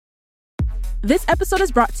This episode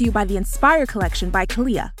is brought to you by the Inspire Collection by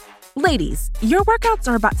Kalia. Ladies, your workouts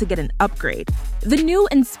are about to get an upgrade. The new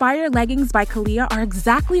Inspire leggings by Kalia are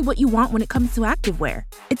exactly what you want when it comes to activewear.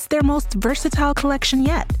 It's their most versatile collection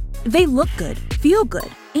yet. They look good, feel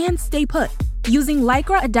good, and stay put. Using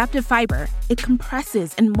Lycra adaptive fiber, it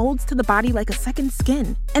compresses and molds to the body like a second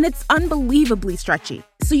skin. And it's unbelievably stretchy,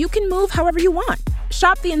 so you can move however you want.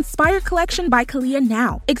 Shop the Inspire Collection by Kalia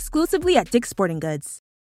now, exclusively at Dick's Sporting Goods.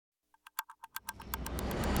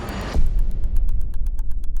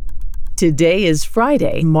 Today is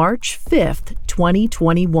Friday, March 5th,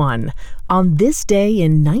 2021. On this day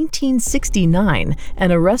in 1969,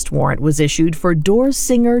 an arrest warrant was issued for Doors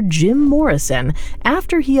singer Jim Morrison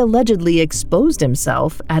after he allegedly exposed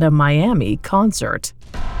himself at a Miami concert.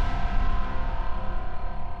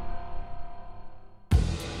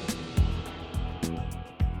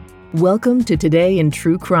 Welcome to Today in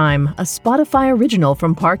True Crime, a Spotify original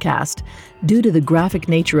from Parcast. Due to the graphic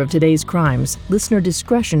nature of today's crimes, listener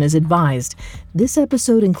discretion is advised. This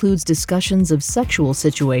episode includes discussions of sexual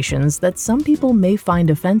situations that some people may find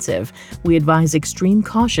offensive. We advise extreme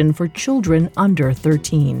caution for children under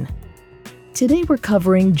 13. Today we're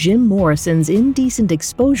covering Jim Morrison's indecent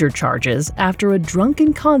exposure charges after a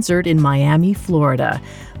drunken concert in Miami, Florida.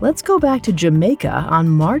 Let's go back to Jamaica on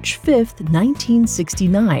March 5th,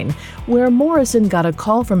 1969, where Morrison got a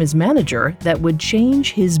call from his manager that would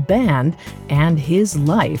change his band and his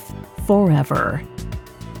life forever.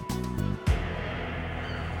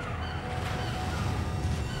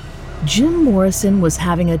 Jim Morrison was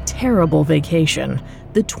having a terrible vacation.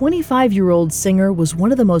 The 25-year-old singer was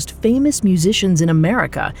one of the most famous musicians in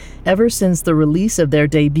America. Ever since the release of their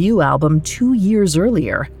debut album 2 years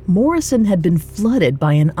earlier, Morrison had been flooded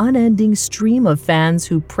by an unending stream of fans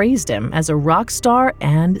who praised him as a rock star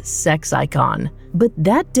and sex icon. But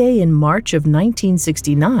that day in March of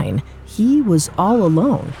 1969, he was all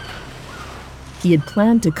alone. He had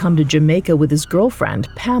planned to come to Jamaica with his girlfriend,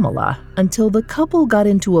 Pamela, until the couple got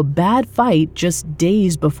into a bad fight just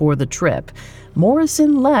days before the trip.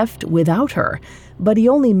 Morrison left without her, but he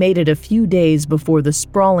only made it a few days before the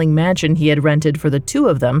sprawling mansion he had rented for the two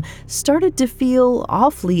of them started to feel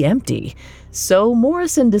awfully empty. So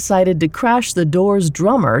Morrison decided to crash the Doors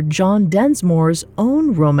drummer John Densmore's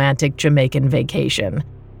own romantic Jamaican vacation.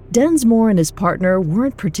 Densmore and his partner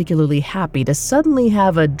weren't particularly happy to suddenly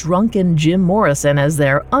have a drunken Jim Morrison as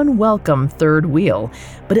their unwelcome third wheel,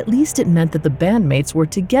 but at least it meant that the bandmates were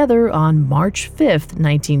together on March 5th,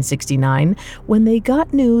 1969, when they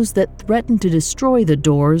got news that threatened to destroy the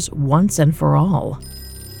Doors once and for all.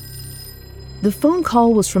 The phone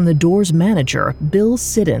call was from the Doors manager, Bill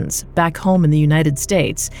Siddons, back home in the United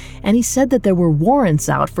States, and he said that there were warrants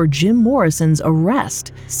out for Jim Morrison's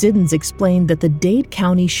arrest. Siddons explained that the Dade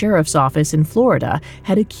County Sheriff's Office in Florida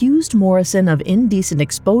had accused Morrison of indecent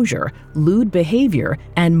exposure, lewd behavior,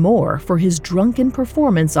 and more for his drunken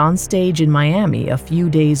performance on stage in Miami a few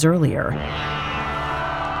days earlier.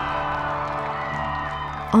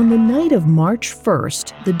 On the night of March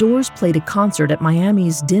 1st, the Doors played a concert at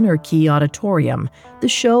Miami's Dinner Key Auditorium. The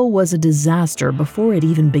show was a disaster before it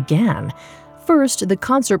even began. First, the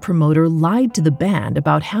concert promoter lied to the band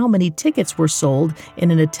about how many tickets were sold in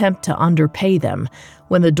an attempt to underpay them.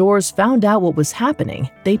 When the Doors found out what was happening,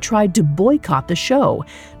 they tried to boycott the show,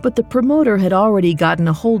 but the promoter had already gotten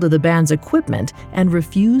a hold of the band's equipment and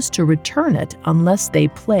refused to return it unless they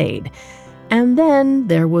played. And then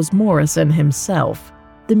there was Morrison himself.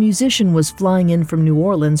 The musician was flying in from New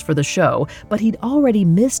Orleans for the show, but he'd already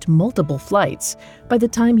missed multiple flights. By the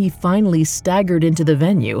time he finally staggered into the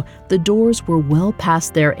venue, the Doors were well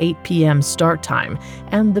past their 8 p.m. start time,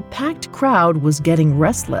 and the packed crowd was getting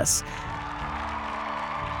restless.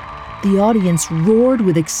 The audience roared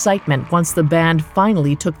with excitement once the band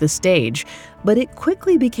finally took the stage, but it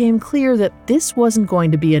quickly became clear that this wasn't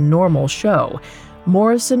going to be a normal show.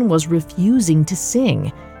 Morrison was refusing to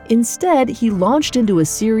sing. Instead, he launched into a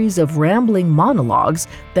series of rambling monologues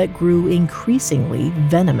that grew increasingly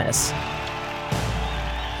venomous.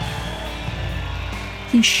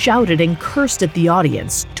 He shouted and cursed at the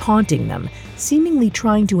audience, taunting them, seemingly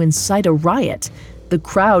trying to incite a riot. The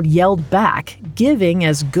crowd yelled back, giving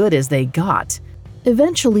as good as they got.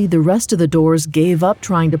 Eventually, the rest of the Doors gave up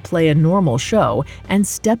trying to play a normal show and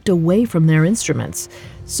stepped away from their instruments.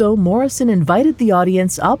 So Morrison invited the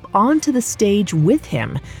audience up onto the stage with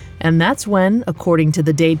him. And that's when, according to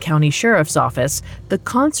the Dade County Sheriff's Office, the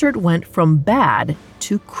concert went from bad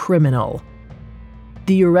to criminal.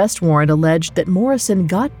 The arrest warrant alleged that Morrison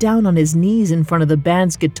got down on his knees in front of the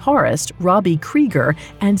band's guitarist, Robbie Krieger,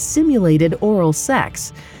 and simulated oral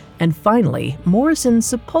sex. And finally, Morrison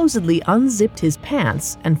supposedly unzipped his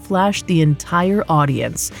pants and flashed the entire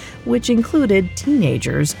audience, which included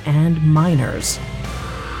teenagers and minors.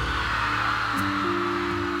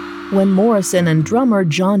 When Morrison and drummer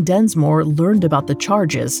John Densmore learned about the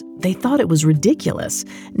charges, they thought it was ridiculous.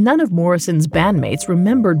 None of Morrison's bandmates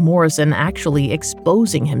remembered Morrison actually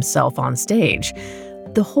exposing himself on stage.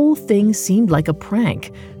 The whole thing seemed like a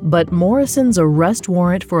prank, but Morrison's arrest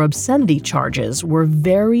warrant for obscenity charges were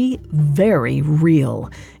very, very real.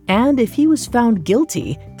 And if he was found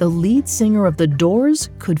guilty, the lead singer of The Doors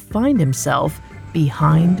could find himself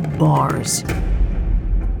behind bars.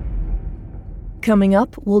 Coming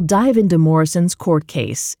up, we'll dive into Morrison's court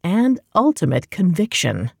case and ultimate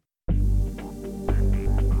conviction.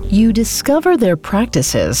 You discover their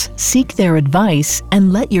practices, seek their advice,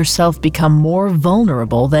 and let yourself become more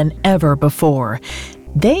vulnerable than ever before.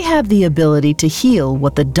 They have the ability to heal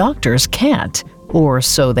what the doctors can't, or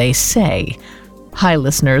so they say. Hi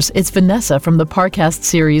listeners, it's Vanessa from the Parcast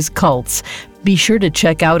series Cults. Be sure to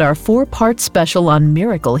check out our 4-part special on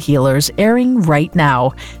miracle healers airing right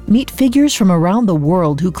now. Meet figures from around the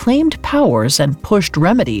world who claimed powers and pushed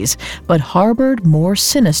remedies, but harbored more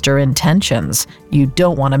sinister intentions. You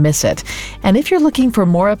don't want to miss it. And if you're looking for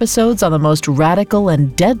more episodes on the most radical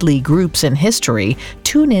and deadly groups in history,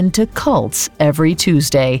 tune in to Cults every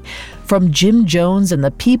Tuesday. From Jim Jones and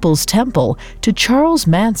the People's Temple, to Charles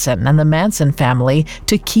Manson and the Manson family,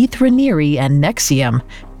 to Keith Raniere and NXIVM,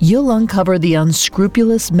 you'll uncover the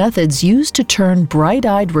unscrupulous methods used to turn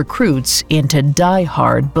bright-eyed recruits into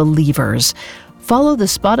die-hard believers. Follow the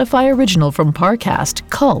Spotify original from Parcast,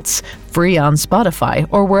 Cults, free on Spotify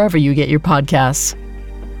or wherever you get your podcasts.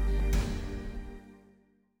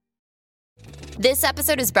 This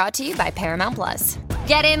episode is brought to you by Paramount Plus.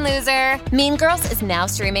 Get in, loser! Mean Girls is now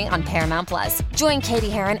streaming on Paramount Plus. Join Katie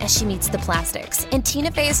Heron as she meets the plastics in Tina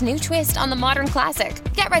Fey's new twist on the modern classic.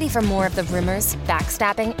 Get ready for more of the rumors,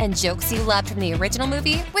 backstabbing, and jokes you loved from the original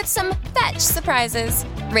movie with some fetch surprises.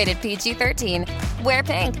 Rated PG-13. Wear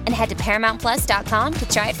pink and head to ParamountPlus.com to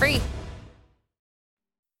try it free.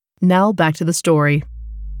 Now back to the story.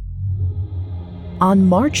 On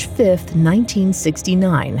March 5,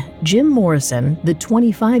 1969, Jim Morrison, the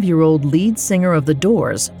 25-year-old lead singer of The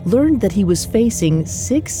Doors, learned that he was facing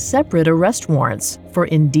 6 separate arrest warrants for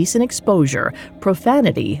indecent exposure,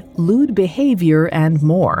 profanity, lewd behavior, and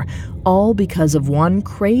more, all because of one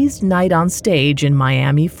crazed night on stage in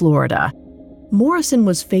Miami, Florida. Morrison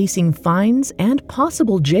was facing fines and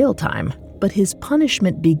possible jail time, but his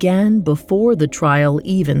punishment began before the trial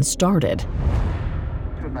even started.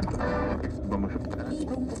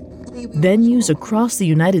 Venues across the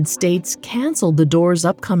United States canceled The Doors'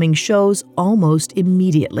 upcoming shows almost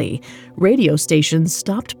immediately. Radio stations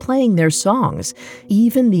stopped playing their songs.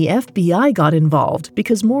 Even the FBI got involved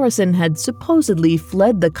because Morrison had supposedly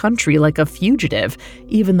fled the country like a fugitive,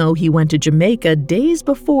 even though he went to Jamaica days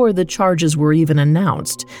before the charges were even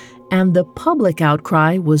announced. And the public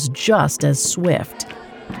outcry was just as swift.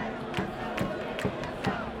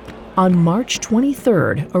 On March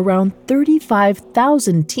 23rd, around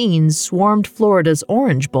 35,000 teens swarmed Florida's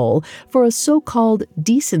Orange Bowl for a so-called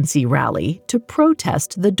decency rally to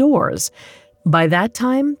protest The Doors. By that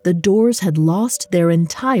time, The Doors had lost their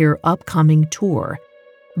entire upcoming tour.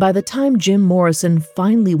 By the time Jim Morrison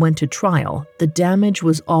finally went to trial, the damage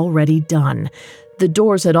was already done. The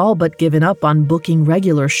Doors had all but given up on booking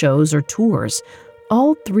regular shows or tours.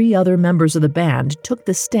 All 3 other members of the band took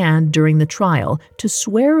the stand during the trial to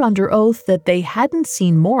swear under oath that they hadn't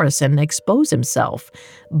seen Morrison expose himself.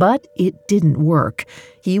 But it didn't work.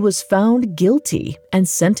 He was found guilty and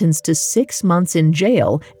sentenced to 6 months in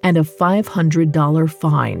jail and a $500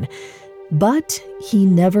 fine. But he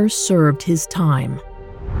never served his time.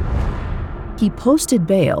 He posted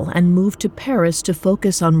bail and moved to Paris to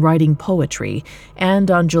focus on writing poetry,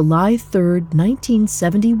 and on July 3,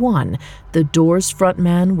 1971, The Doors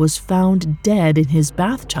frontman was found dead in his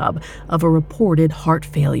bathtub of a reported heart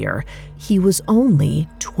failure. He was only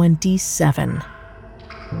 27.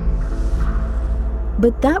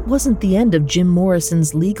 But that wasn't the end of Jim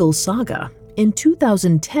Morrison's legal saga. In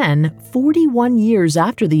 2010, 41 years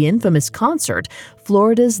after the infamous concert,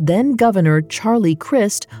 Florida's then-governor Charlie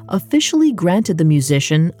Crist officially granted the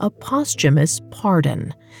musician a posthumous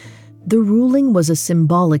pardon. The ruling was a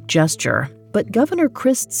symbolic gesture, but Governor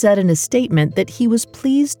Crist said in a statement that he was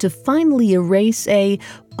pleased to finally erase a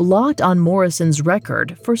blot on Morrison's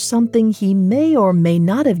record for something he may or may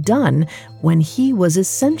not have done when he was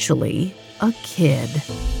essentially a kid.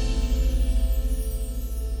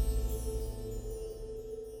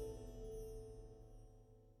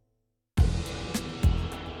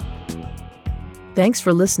 Thanks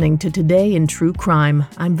for listening to Today in True Crime.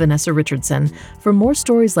 I'm Vanessa Richardson. For more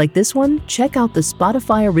stories like this one, check out the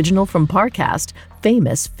Spotify original from Parcast,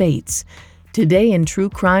 Famous Fates. Today in True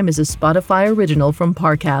Crime is a Spotify original from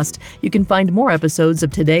Parcast. You can find more episodes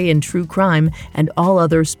of Today in True Crime and all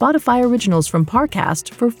other Spotify originals from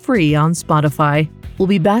Parcast for free on Spotify. We'll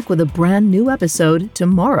be back with a brand new episode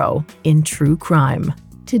tomorrow in True Crime.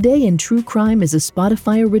 Today in True Crime is a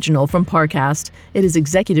Spotify original from Parcast. It is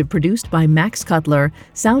executive produced by Max Cutler,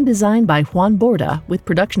 sound design by Juan Borda, with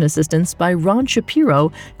production assistance by Ron Shapiro,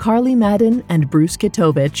 Carly Madden, and Bruce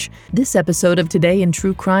Kitovich. This episode of Today in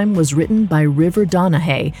True Crime was written by River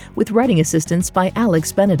Donahue, with writing assistance by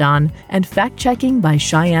Alex Benedon, and fact-checking by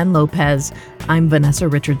Cheyenne Lopez. I'm Vanessa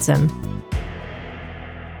Richardson.